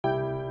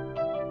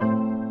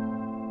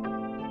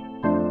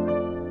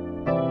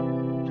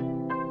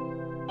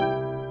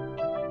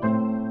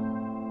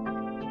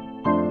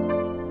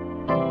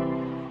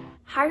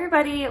Hi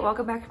everybody,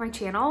 welcome back to my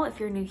channel. If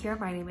you're new here,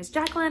 my name is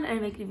Jacqueline and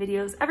I make new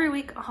videos every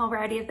week, a whole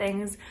variety of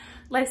things,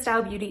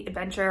 lifestyle, beauty,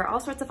 adventure, all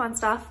sorts of fun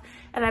stuff.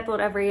 And I upload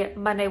every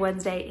Monday,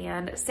 Wednesday,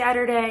 and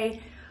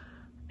Saturday.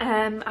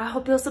 I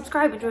hope you'll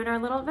subscribe and join our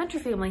little adventure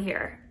family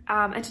here.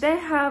 And today I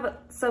have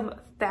some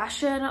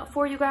fashion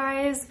for you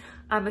guys.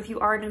 If you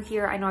are new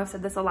here, I know I've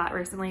said this a lot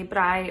recently, but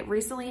I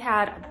recently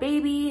had a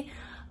baby.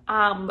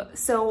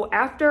 So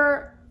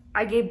after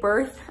I gave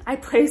birth, I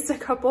placed a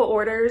couple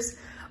orders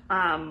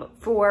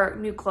for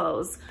new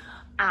clothes.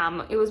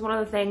 It was one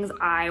of the things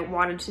I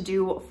wanted to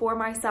do for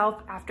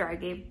myself after I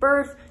gave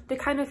birth to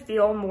kind of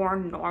feel more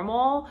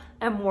normal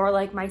and more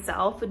like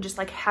myself and just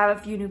like have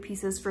a few new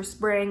pieces for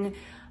spring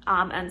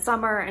and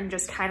summer and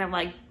just kind of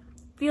like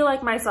feel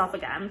like myself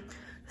again.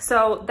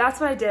 So that's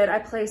what I did. I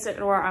placed an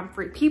order on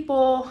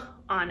FreePeople,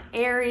 on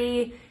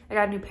Aerie. I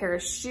got a new pair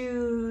of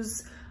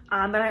shoes.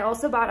 And I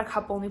also bought a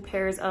couple new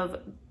pairs of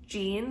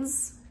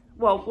jeans.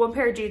 Well, one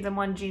pair of jeans and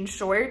one jean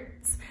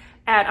shorts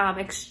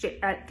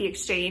at the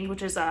Exchange,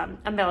 which is a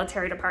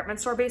military department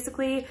store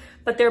basically,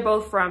 but they're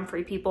both from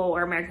FreePeople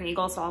or American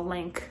Eagle, so I'll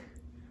link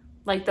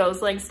like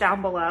those links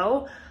down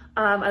below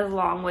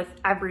along with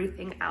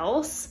everything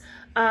else.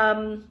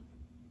 But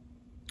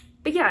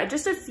yeah,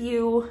 just a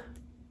few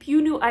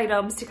new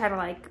items to kind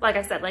of like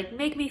I said, like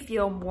make me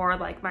feel more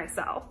like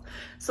myself.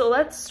 So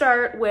let's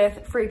start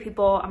with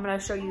FreePeople. I'm gonna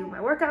show you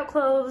my workout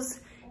clothes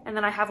and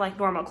then I have like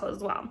normal clothes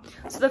as well.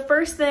 So the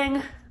first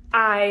thing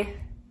I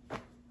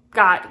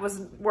got was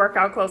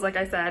workout clothes, like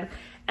I said.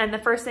 And the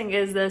first thing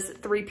is this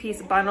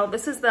 3-piece bundle.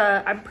 This is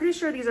I'm pretty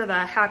sure these are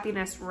the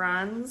Happiness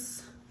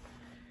Runs.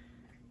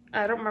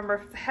 I don't remember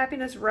if the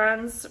Happiness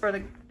Runs or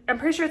I'm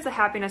pretty sure it's the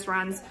Happiness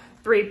Runs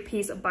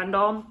 3-piece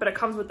bundle, but it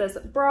comes with this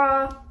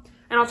bra,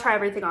 and I'll try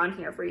everything on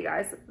here for you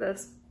guys.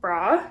 This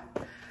bra,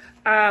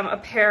 a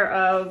pair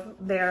of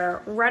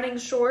their running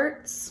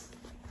shorts,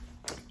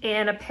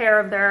 and a pair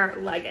of their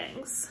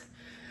leggings.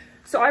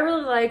 So I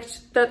really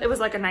liked that it was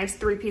like a nice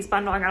 3-piece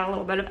bundle. I got a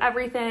little bit of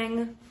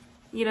everything.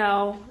 You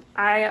know,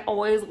 I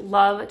always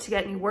love to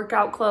get new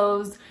workout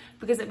clothes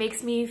because it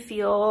makes me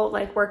feel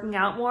like working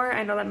out more.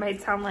 I know that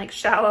might sound like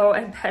shallow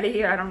and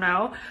petty, I don't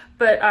know.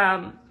 But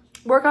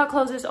workout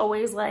clothes is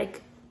always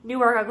like, new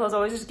workout clothes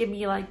always just give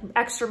me like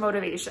extra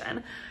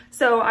motivation.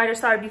 So I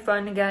just thought it'd be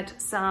fun to get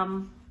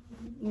some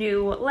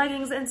new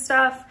leggings and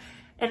stuff.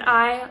 And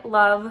I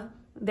love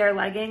their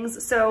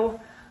leggings. So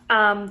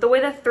the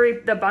way that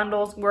the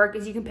bundles work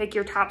is you can pick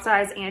your top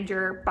size and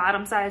your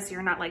bottom size, so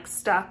you're not like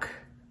stuck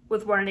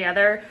with one or the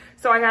other.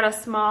 So I got a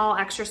small,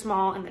 extra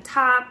small in the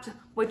top,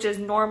 which is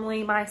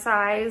normally my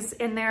size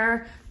in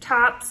their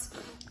tops.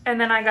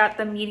 And then I got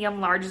the medium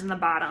larges in the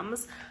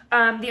bottoms.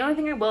 The only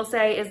thing I will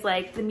say is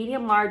like the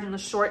medium large in the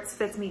shorts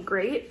fits me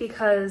great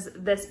because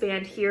this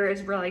band here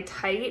is really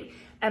tight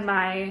and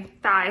my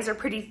thighs are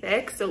pretty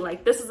thick. So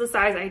like this is the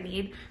size I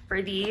need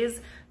for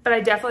these. But I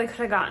definitely could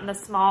have gotten the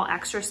small,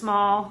 extra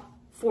small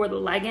for the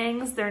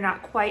leggings. They're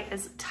not quite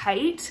as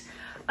tight,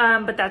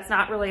 but that's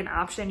not really an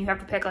option. You have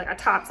to pick like a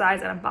top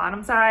size and a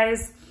bottom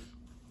size.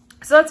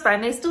 So that's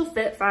fine. They still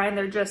fit fine.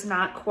 They're just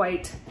not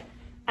quite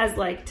as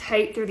like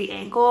tight through the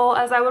ankle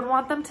as I would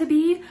want them to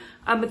be.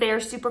 But they are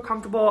super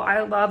comfortable.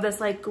 I love this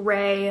like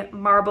gray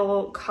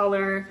marble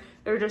color.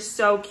 They're just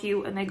so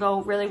cute and they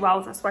go really well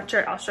with a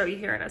sweatshirt. I'll show you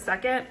here in a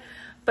second.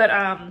 But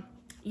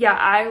yeah,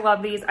 I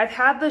love these. I've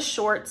had the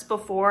shorts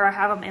before. I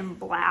have them in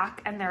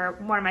black and they're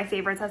one of my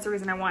favorites. That's the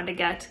reason I wanted to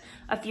get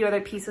a few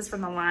other pieces from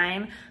the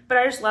line. But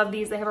I just love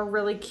these. They have a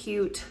really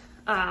cute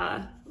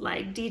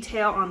like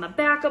detail on the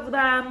back of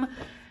them.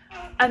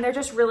 And they're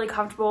just really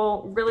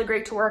comfortable, really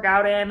great to work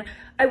out in.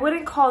 I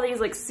wouldn't call these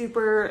like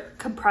super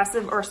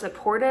compressive or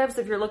supportive.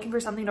 So if you're looking for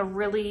something to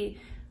really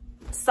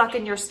suck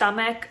in your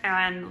stomach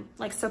and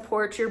like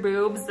support your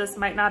boobs, this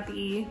might not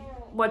be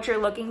what you're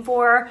looking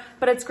for,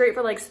 but it's great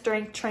for like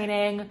strength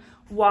training,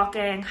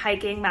 walking,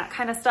 hiking, that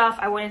kind of stuff.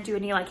 I wouldn't do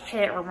any like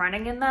HIIT or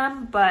running in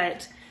them,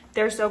 but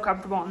they're so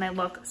comfortable and they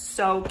look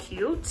so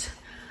cute.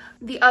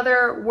 The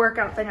other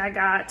workout thing I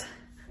got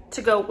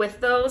to go with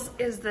those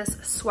is this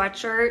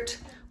sweatshirt,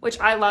 which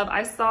I love.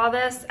 I saw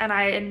this and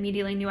I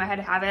immediately knew I had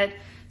to have it.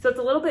 So it's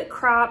a little bit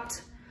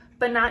cropped,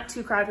 but not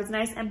too cropped. It's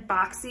nice and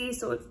boxy,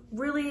 so it's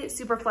really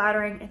super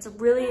flattering. It's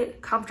really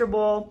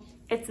comfortable.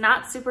 It's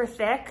not super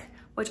thick,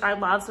 which I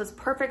love, so it's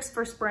perfect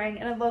for spring,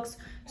 and it looks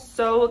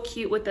so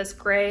cute with this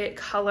gray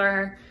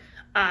color.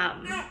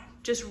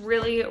 Just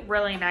really,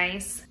 really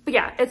nice. But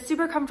yeah, it's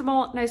super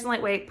comfortable, nice and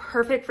lightweight,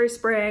 perfect for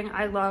spring.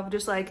 I love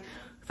just like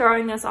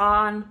throwing this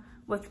on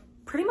with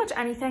pretty much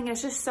anything.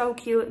 It's just so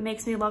cute. It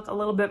makes me look a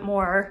little bit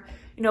more,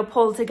 you know,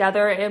 pulled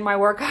together in my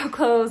workout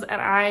clothes,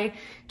 and I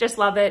just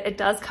love it. It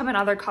does come in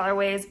other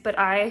colorways, but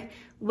I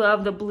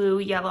love the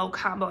blue-yellow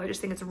combo. I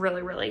just think it's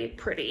really, really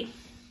pretty.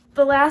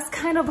 The last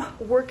kind of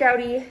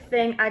workouty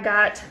thing I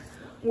got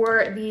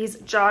were these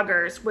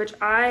joggers, which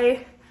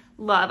I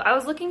love. I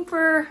was looking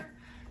for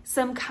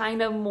some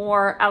kind of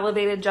more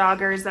elevated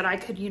joggers that I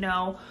could, you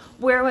know,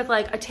 wear with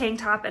like a tank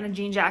top and a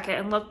jean jacket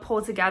and look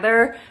pulled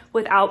together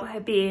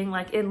without being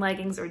like in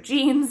leggings or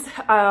jeans.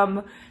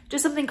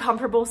 Just something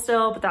comfortable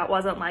still, but that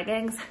wasn't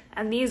leggings.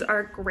 And these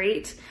are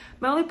great.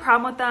 My only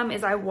problem with them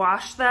is I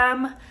washed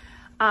them.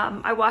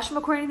 I washed them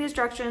according to the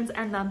instructions,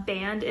 and the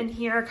band in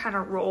here kind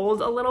of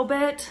rolled a little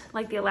bit,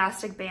 like the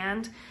elastic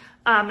band.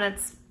 And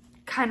it's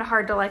kind of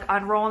hard to like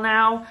unroll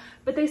now,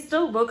 but they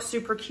still look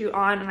super cute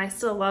on, and I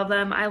still love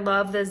them. I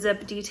love the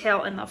zip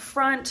detail in the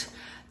front.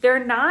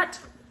 They're not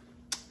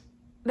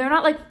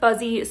like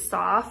fuzzy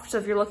soft. So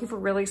if you're looking for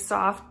really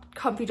soft,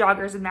 comfy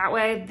joggers in that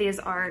way, these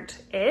aren't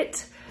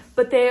it.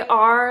 But they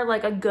are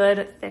like a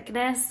good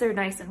thickness. They're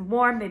nice and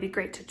warm, maybe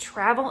great to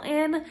travel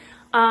in.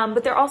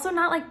 But they're also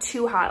not like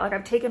too hot. Like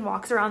I've taken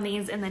walks around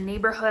these in the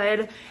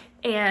neighborhood,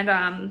 and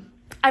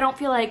I don't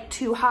feel like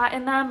too hot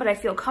in them, but I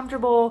feel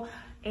comfortable,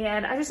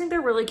 and I just think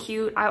they're really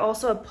cute. I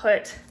also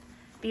put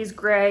these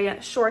gray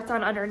shorts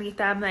on underneath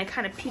them, and they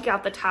kind of peek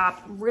out the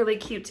top, really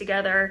cute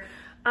together.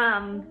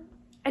 And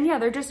yeah,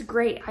 they're just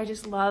great. I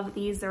just love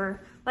these.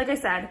 They're, like I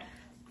said,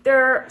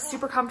 they're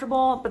super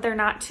comfortable, but they're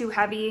not too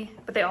heavy,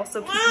 but they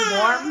also keep you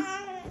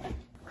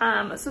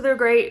warm. So they're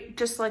great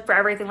just like for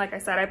everything. Like I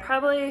said,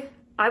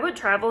 I would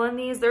travel in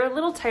these. They're a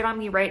little tight on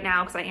me right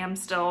now because I am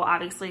still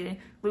obviously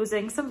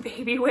losing some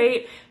baby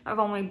weight. I've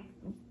only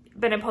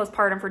been in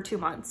postpartum for 2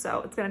 months,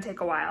 so it's gonna take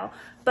a while.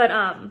 But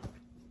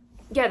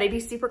yeah, they'd be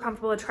super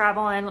comfortable to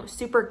travel in,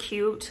 super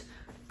cute,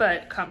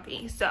 but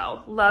comfy.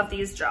 So love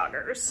these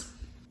joggers.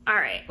 All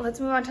right, let's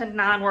move on to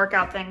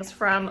non-workout things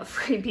from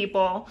Free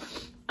People.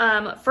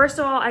 First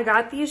of all, I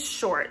got these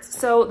shorts.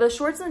 So the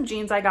shorts and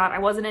jeans I got, I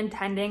wasn't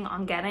intending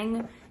on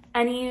getting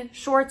any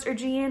shorts or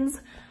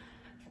jeans,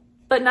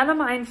 but none of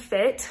mine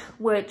fit,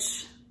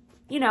 which,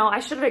 you know, I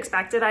should have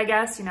expected, I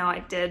guess. You know, I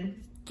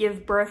did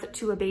give birth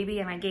to a baby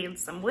and I gained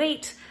some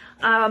weight.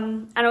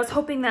 And I was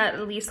hoping that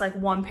at least like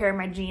one pair of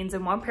my jeans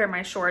and one pair of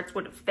my shorts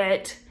would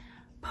fit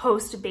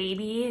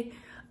post-baby.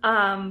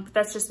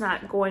 That's just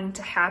not going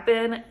to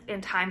happen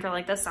in time for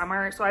like the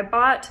summer. So I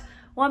bought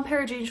one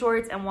pair of jean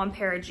shorts and one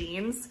pair of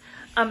jeans.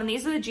 And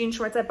these are the jean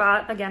shorts I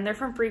bought. Again, they're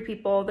from Free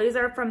People. These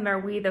are from their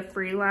We The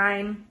Free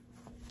line.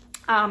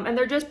 And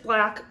they're just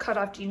black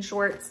cutoff jean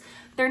shorts.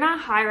 They're not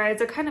high rise,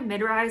 they're kind of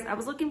mid rise. I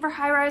was looking for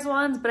high rise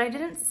ones, but I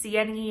didn't see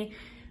any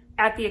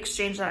at the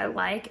exchange that I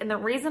like. And the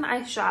reason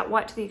I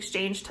went to the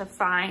exchange to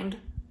find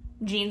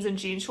jeans and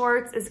jean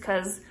shorts is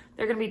because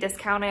they're gonna be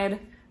discounted.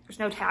 There's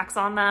no tax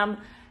on them.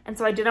 And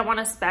so I didn't want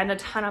to spend a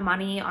ton of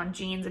money on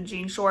jeans and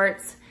jean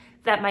shorts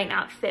that might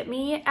not fit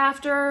me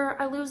after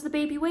I lose the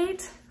baby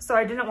weight. So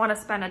I didn't want to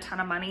spend a ton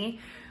of money.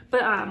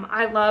 But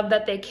I love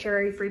that they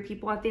carry Free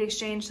People at the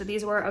exchange. So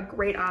these were a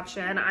great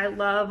option. I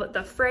love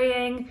the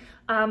fraying.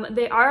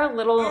 They are a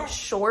little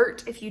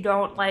short if you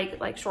don't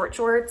like short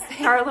shorts.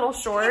 They are a little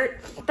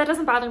short. That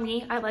doesn't bother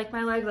me. I like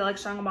my legs. I like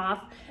showing them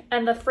off.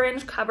 And the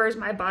fringe covers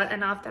my butt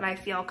enough that I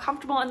feel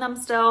comfortable in them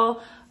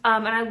still.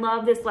 And I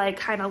love this like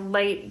kind of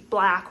light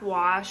black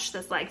wash,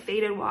 this like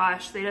faded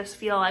wash. They just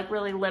feel like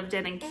really lived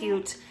in and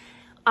cute.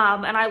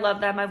 And I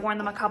love them. I've worn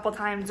them a couple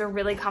times. They're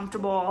really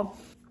comfortable.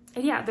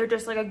 And yeah, they're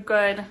just like a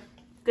good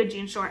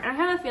jean short. And I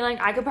have a feeling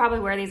I could probably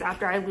wear these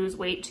after I lose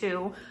weight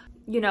too.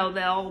 You know,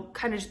 they'll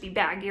kind of just be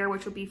baggier,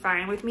 which would be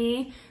fine with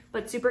me,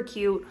 but super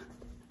cute.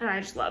 And I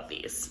just love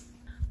these.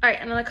 All right,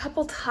 and then a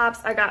couple tops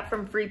I got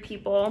from Free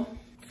People.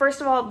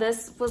 First of all,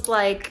 this was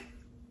like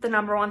the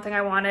 #1 thing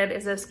I wanted,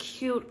 is this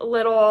cute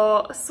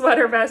little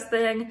sweater vest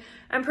thing.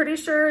 I'm pretty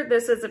sure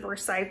this is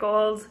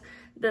recycled.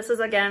 This is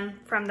again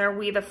from their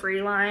We The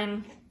Free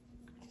line.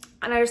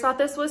 And I just thought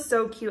this was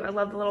so cute. I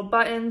love the little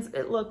buttons.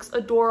 It looks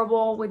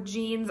adorable with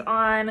jeans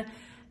on.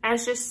 And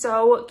it's just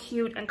so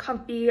cute and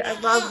comfy. I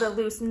love the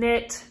loose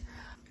knit.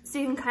 So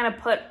you can kind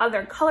of put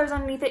other colors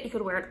underneath it. You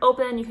could wear it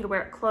open, you could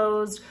wear it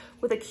closed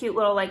with a cute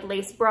little like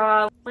lace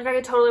bra. Like I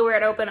could totally wear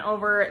it open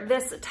over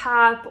this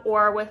top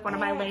or with one of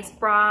my lace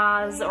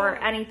bras or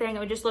anything. It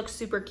would just look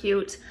super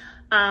cute.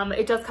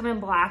 It does come in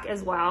black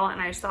as well.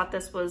 And I just thought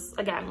this was,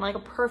 again, like a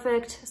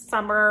perfect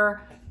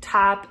summer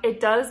top.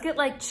 It does get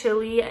like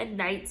chilly at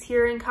nights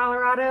here in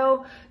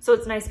Colorado, so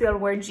it's nice to be able to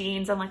wear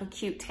jeans and like a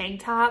cute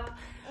tank top.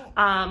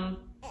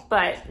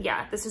 But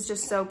yeah, this is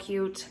just so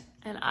cute,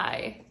 and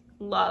I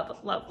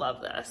love, love,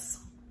 love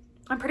this.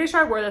 I'm pretty sure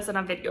I wore this in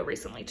a video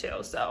recently too,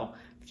 so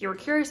if you were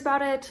curious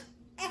about it,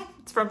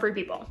 it's from Free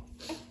People.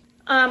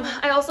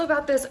 I also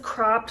got this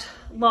cropped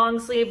long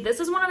sleeve. This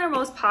is one of their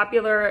most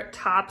popular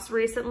tops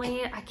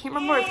recently. I can't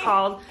remember what it's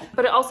called,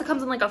 but it also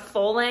comes in like a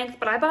full length,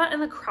 but I bought it in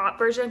the crop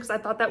version because I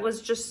thought that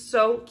was just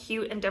so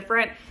cute and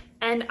different.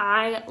 And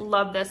I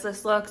love this.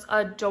 This looks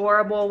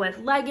adorable with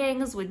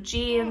leggings, with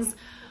jeans,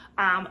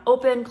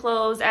 open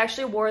clothes. I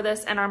actually wore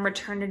this in our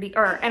maternity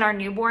or in our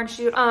newborn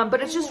shoot,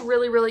 but it's just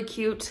really, really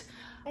cute.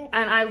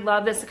 And I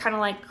love this kind of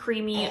like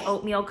creamy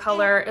oatmeal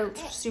color.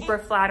 It's super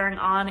flattering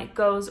on. It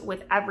goes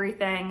with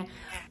everything.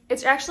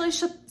 It's actually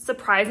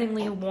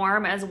surprisingly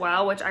warm as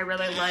well, which I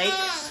really like.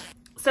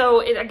 So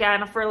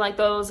again, for like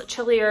those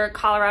chillier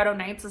Colorado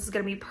nights, this is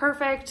gonna be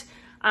perfect.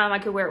 I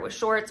could wear it with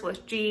shorts,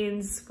 with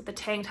jeans, with a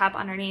tank top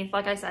underneath.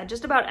 Like I said,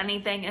 just about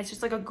anything. It's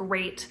just like a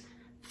great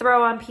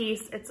throw on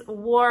piece. It's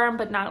warm,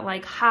 but not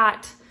like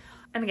hot.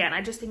 And again,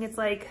 I just think it's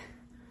like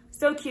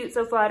so cute,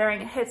 so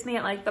flattering. It hits me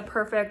at like the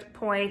perfect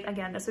point.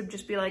 Again, this would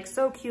just be like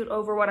so cute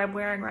over what I'm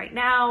wearing right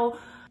now.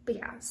 But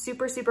yeah,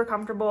 super, super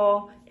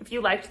comfortable. If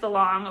you liked the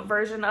long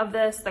version of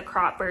this, the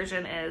crop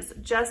version is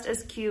just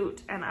as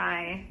cute, and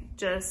I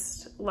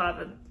just love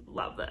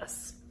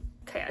this.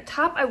 Okay, a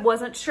top I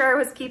wasn't sure I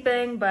was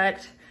keeping,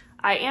 but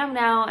I am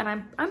now,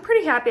 and I'm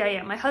pretty happy I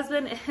am. My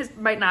husband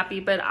might not be,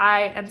 but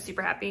I am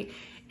super happy.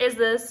 Is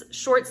this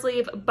short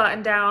sleeve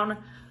button down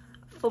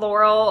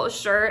floral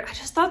shirt. I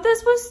just thought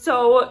this was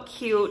so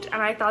cute,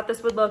 and I thought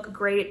this would look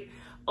great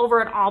over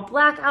an all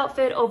black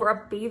outfit, over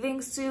a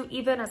bathing suit,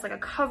 even as like a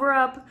cover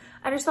up.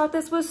 I just thought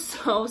this was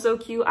so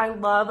cute. I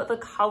love the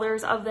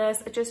colors of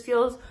this. It just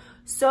feels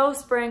so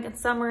spring and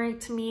summery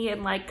to me,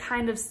 and like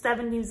kind of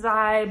 70s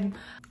vibe.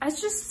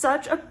 It's just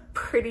such a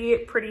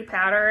pretty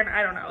pattern.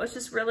 I don't know, it's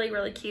just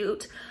really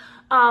cute.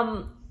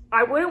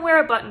 I wouldn't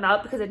wear it buttoned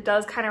up because it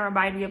does kind of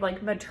remind me of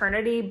like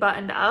maternity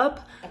buttoned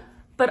up,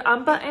 but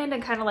unbuttoned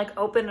and kind of like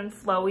open and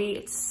flowy,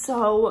 it's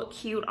so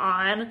cute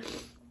on.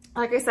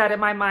 Like I said, in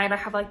my mind, I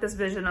have like this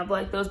vision of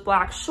like those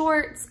black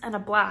shorts and a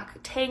black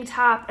tank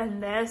top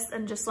and this,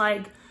 and just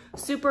like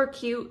super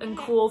cute and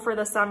cool for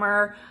the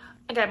summer.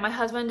 Again, my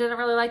husband didn't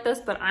really like this,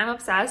 but I'm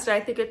obsessed.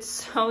 I think it's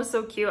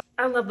so cute.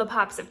 I love the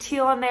pops of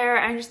teal on there.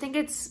 I just think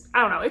it's,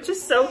 I don't know, it's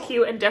just so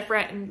cute and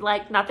different, and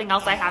like nothing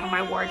else I have in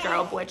my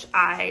wardrobe, which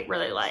I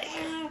really like.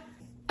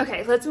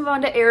 Okay, let's move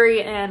on to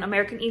Aerie and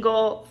American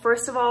Eagle.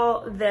 First of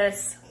all,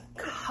 this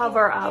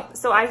cover up.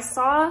 So I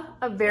saw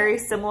a very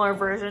similar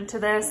version to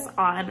this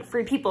on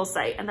Free People's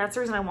site, and that's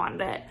the reason I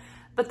wanted it.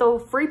 But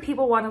the Free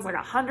People one is like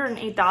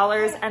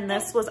 $108, and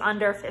this was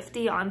under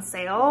 $50 on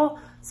sale.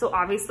 So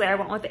obviously I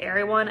went with the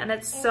Aerie one, and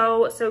it's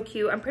so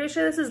cute. I'm pretty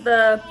sure this is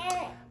the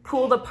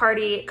Pool the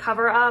Party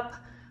cover up,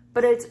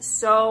 but it's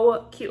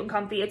so cute and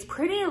comfy. It's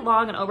pretty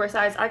long and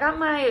oversized. I got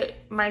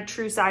my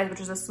true size,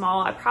 which is a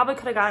small. I probably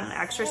could have gotten an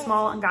extra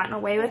small and gotten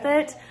away with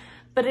it,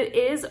 but it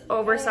is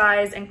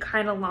oversized and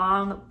kind of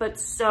long, but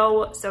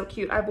so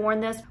cute. I've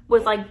worn this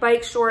with like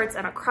bike shorts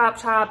and a crop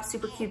top,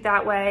 super cute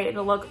that way.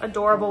 It'll look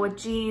adorable with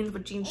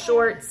jeans,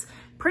 shorts,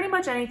 pretty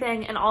much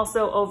anything, and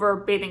also over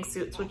bathing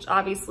suits, which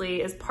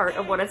obviously is part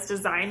of what it's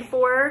designed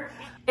for.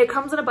 It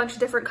comes in a bunch of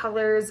different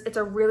colors. It's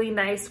a really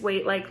nice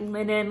weight, like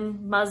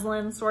linen,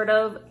 muslin sort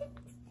of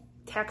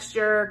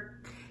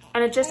texture,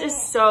 and it just is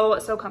so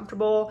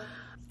comfortable.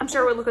 I'm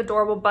sure it would look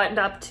adorable buttoned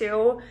up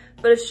too,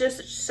 but it's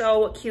just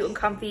so cute and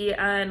comfy,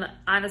 and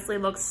honestly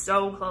looks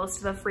so close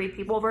to the Free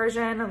People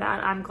version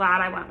that I'm glad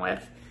I went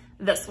with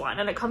this one.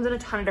 And it comes in a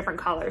ton of different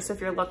colors, so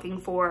if you're looking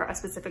for a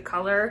specific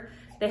color,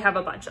 they have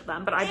a bunch of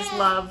them, but I just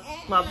love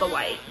the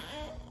white.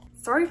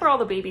 Sorry for all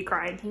the baby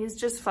crying. He's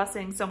just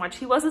fussing so much.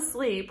 He was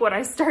asleep when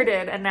I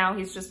started, and now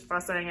he's just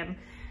fussing, and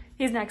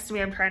he's next to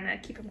me. I'm trying to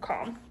keep him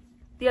calm.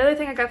 The other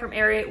thing I got from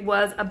Aerie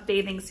was a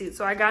bathing suit.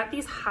 So I got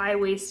these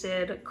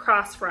high-waisted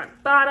cross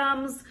front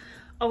bottoms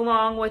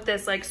along with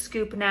this like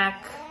scoop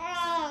neck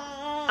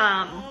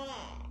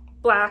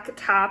black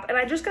top, and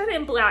I just got it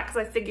in black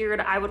because I figured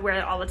I would wear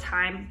it all the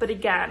time. But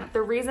again,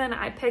 the reason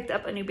I picked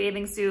up a new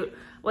bathing suit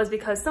was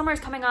because summer's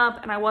coming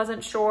up, and I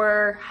wasn't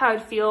sure how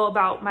I'd feel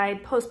about my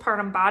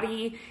postpartum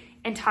body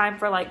in time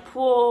for like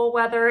pool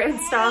weather and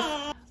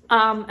stuff.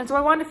 And so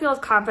I wanted to feel as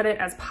confident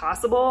as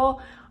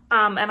possible.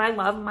 And I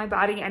love my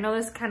body. I know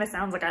this kind of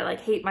sounds like I like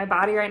hate my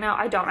body right now.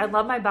 I don't. I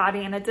love my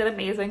body, and it did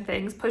amazing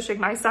things pushing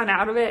my son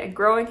out of it and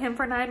growing him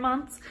for 9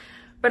 months.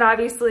 But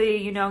obviously,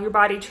 you know, your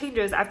body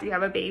changes after you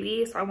have a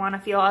baby. So I want to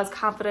feel as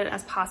confident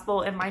as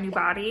possible in my new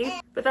body.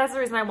 But that's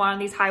the reason I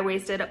wanted these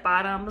high-waisted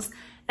bottoms.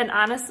 And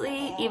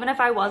honestly, even if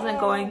I wasn't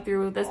going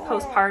through this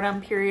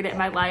postpartum period in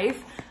my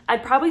life,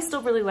 I'd probably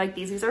still really like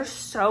these. These are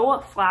so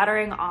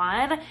flattering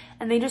on,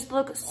 and they just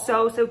look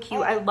so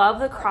cute. I love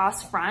the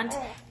cross front.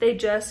 They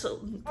just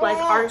like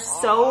are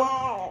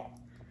so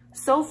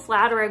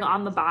flattering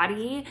on the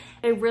body.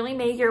 They really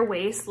make your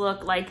waist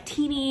look like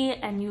teeny,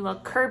 and you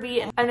look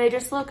curvy, and they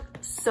just look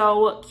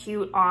so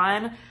cute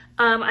on.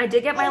 I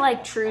did get my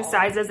like true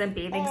sizes and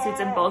bathing suits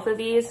in both of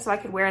these, so I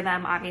could wear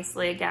them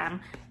obviously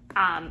again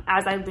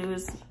as I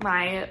lose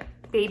my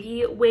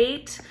baby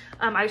weight.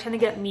 I tend to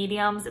get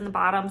mediums in the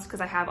bottoms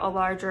because I have a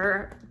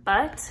larger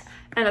butt,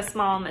 and a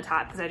small in the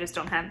top because I just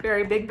don't have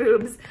very big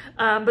boobs.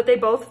 But they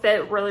both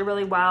fit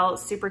really well,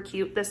 super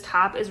cute. This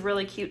top is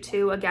really cute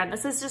too. Again,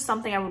 this is just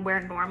something I would wear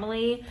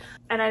normally,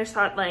 and I just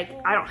thought like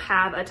I don't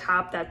have a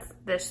top that's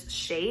this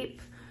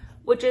shape,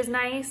 which is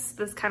nice,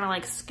 this kind of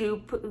like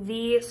scoop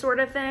V sort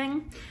of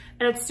thing,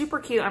 and it's super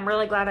cute. I'm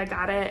really glad I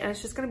got it, and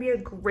it's just gonna be a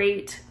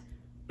great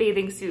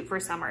bathing suit for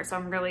summer, so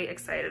I'm really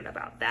excited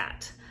about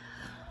that.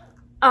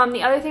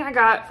 The other thing I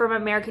got from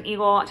American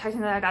Eagle,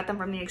 technically I got them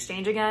from the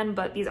exchange again,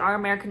 but these are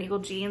American Eagle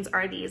jeans,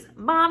 are these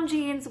mom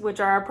jeans,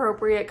 which are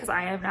appropriate because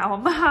I am now a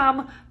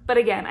mom. But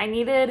again, I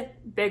needed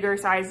bigger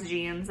size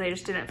jeans. They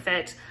just didn't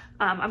fit.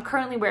 I'm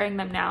currently wearing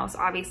them now, so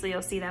obviously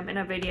you'll see them in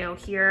a video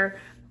here.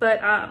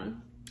 But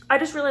I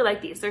just really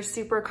like these. They're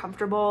super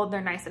comfortable. They're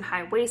nice and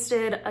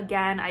high-waisted.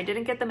 Again, I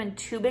didn't get them in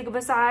too big of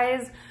a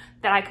size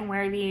that I can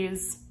wear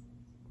these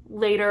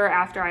later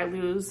after I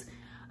lose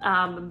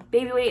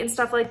baby weight and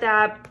stuff like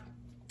that.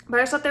 But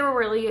I just thought they were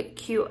really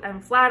cute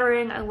and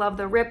flattering. I love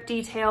the rip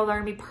detail. They're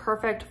gonna be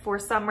perfect for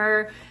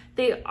summer.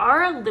 They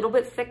are a little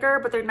bit thicker,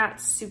 but they're not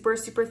super,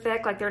 super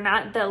thick. Like they're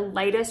not the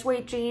lightest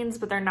weight jeans,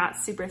 but they're not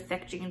super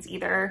thick jeans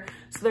either.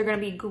 So they're gonna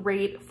be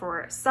great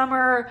for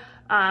summer.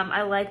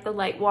 I like the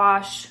light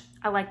wash.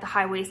 I like the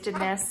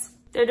high-waistedness.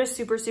 They're just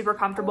super, super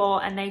comfortable,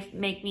 and they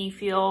make me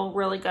feel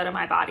really good in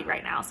my body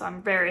right now. So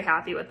I'm very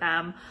happy with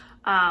them.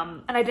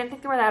 And I didn't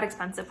think they were that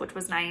expensive, which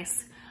was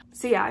nice.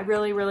 So yeah, I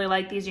really, really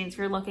like these jeans if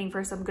you're looking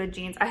for some good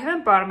jeans. I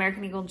haven't bought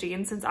American Eagle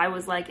jeans since I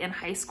was like in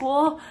high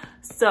school.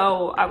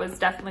 So I was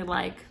definitely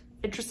like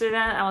interested in it.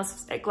 I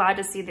was glad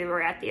to see they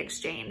were at the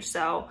exchange.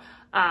 So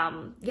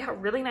yeah,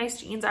 really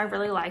nice jeans. I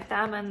really like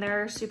them and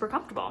they're super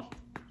comfortable.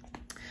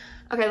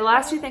 Okay, the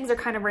last two things are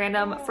kind of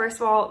random. First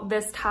of all,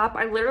 this top,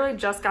 I literally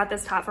just got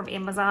this top from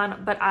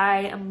Amazon, but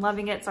I am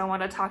loving it, so I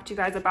want to talk to you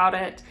guys about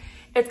it.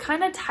 It's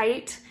kind of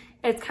tight.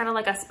 It's kind of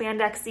like a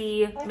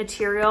spandexy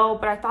material,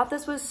 but I thought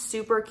this was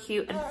super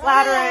cute and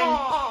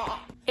flattering.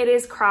 It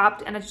is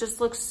cropped and it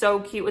just looks so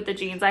cute with the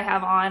jeans I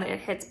have on. It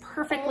hits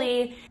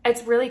perfectly.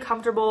 It's really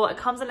comfortable. It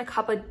comes in a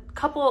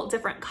couple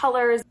different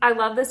colors. I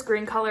love this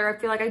green color. I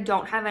feel like I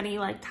don't have any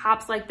like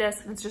tops like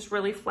this, and it's just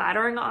really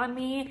flattering on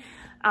me.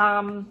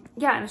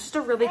 Yeah, and it's just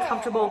a really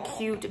comfortable,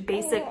 cute,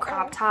 basic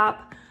crop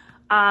top.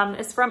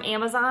 It's from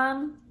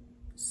Amazon.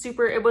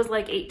 It was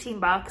like 18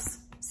 bucks,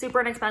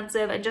 super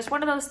inexpensive, and just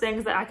one of those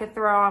things that I could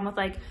throw on with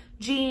like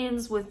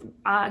jeans with,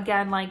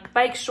 again, like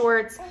bike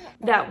shorts.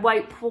 That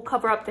white pool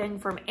cover up thing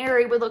from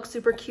Aerie would look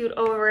super cute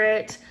over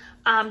it.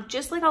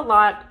 Just like a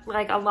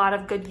lot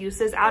of good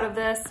uses out of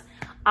this.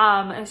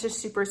 And it's just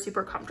super,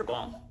 super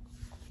comfortable.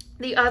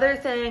 The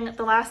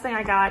last thing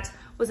I got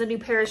was a new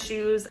pair of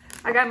shoes.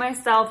 I got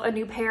myself a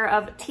new pair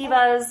of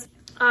Tevas.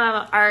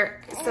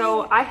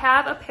 So I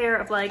have a pair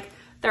of like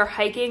their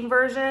hiking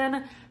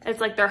version. It's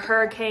like their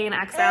Hurricane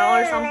XL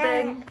or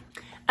something.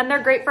 And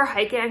they're great for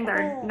hiking.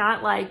 They're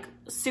not like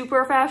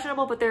super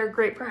fashionable, but they're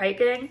great for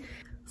hiking.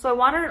 So I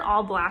wanted an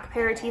all black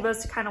pair of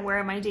Tevas to kind of wear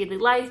in my daily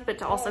life, but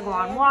to also go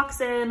on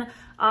walks in.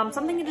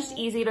 Something just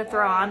easy to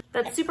throw on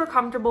that's super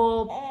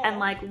comfortable and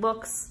like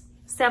looks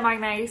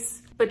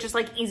semi-nice, but just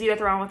like easy to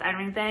throw on with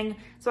anything.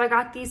 So I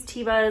got these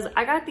Tevas.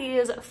 I got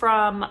these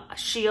from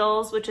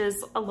Scheels, which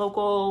is a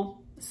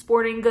local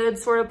sporting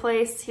goods sort of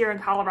place here in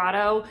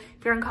Colorado.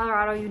 If you're in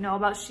Colorado, you know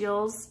about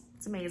Scheels.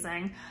 It's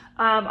amazing.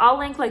 I'll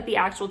link like the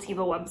actual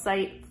Teva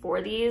website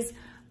for these.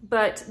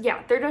 But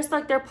yeah, they're just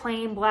like their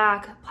plain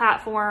black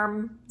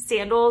platform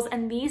sandals,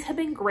 and these have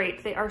been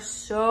great. They are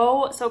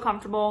so, so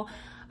comfortable.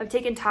 I've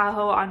taken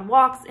Tahoe on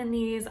walks in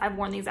these. I've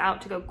worn these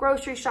out to go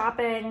grocery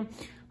shopping.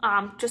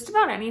 Just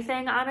about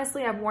anything,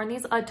 honestly. I've worn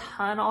these a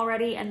ton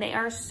already, and they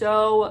are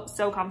so,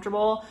 so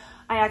comfortable.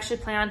 I actually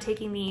plan on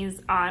taking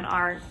these on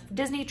our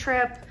Disney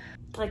trip,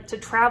 like to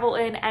travel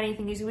in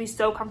anything. These would be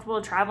so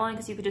comfortable to travel in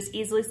because you could just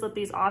easily slip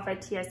these off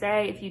at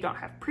TSA if you don't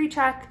have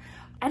pre-check,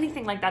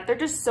 anything like that. They're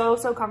just so,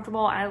 so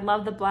comfortable. And I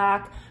love the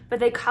black, but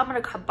they come in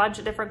a bunch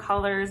of different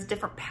colors,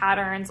 different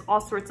patterns,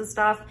 all sorts of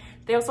stuff.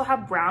 They also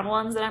have brown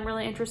ones that I'm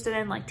really interested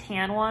in, like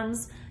tan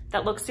ones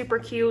that look super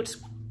cute.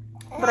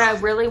 But I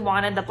really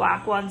wanted the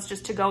black ones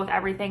just to go with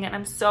everything, and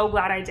I'm so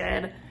glad I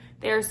did.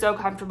 They are so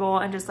comfortable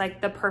and just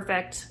like the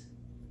perfect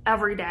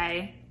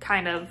everyday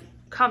kind of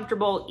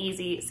comfortable,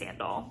 easy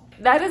sandal.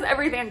 That is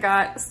everything I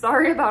got.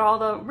 Sorry about all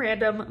the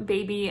random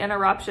baby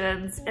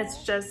interruptions.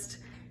 It's just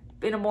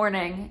been a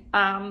morning.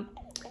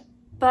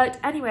 But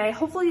anyway,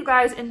 hopefully you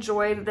guys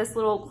enjoyed this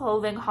little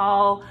clothing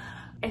haul.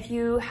 If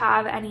you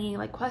have any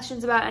like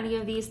questions about any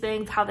of these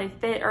things, how they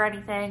fit or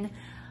anything,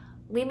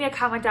 leave me a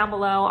comment down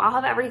below. I'll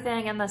have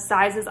everything and the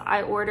sizes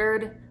I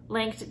ordered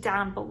linked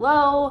down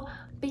below.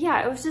 But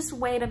yeah, it was just a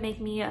way to make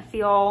me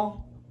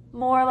feel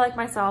more like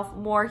myself,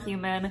 more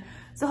human.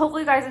 So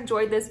hopefully you guys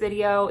enjoyed this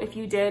video. If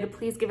you did,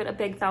 please give it a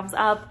big thumbs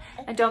up.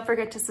 And don't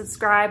forget to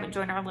subscribe and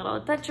join our little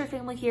adventure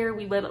family here.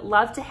 We would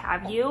love to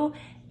have you.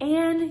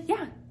 And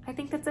yeah, I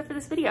think that's it for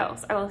this video.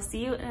 So I will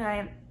see you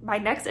in my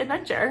next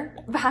adventure.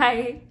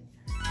 Bye.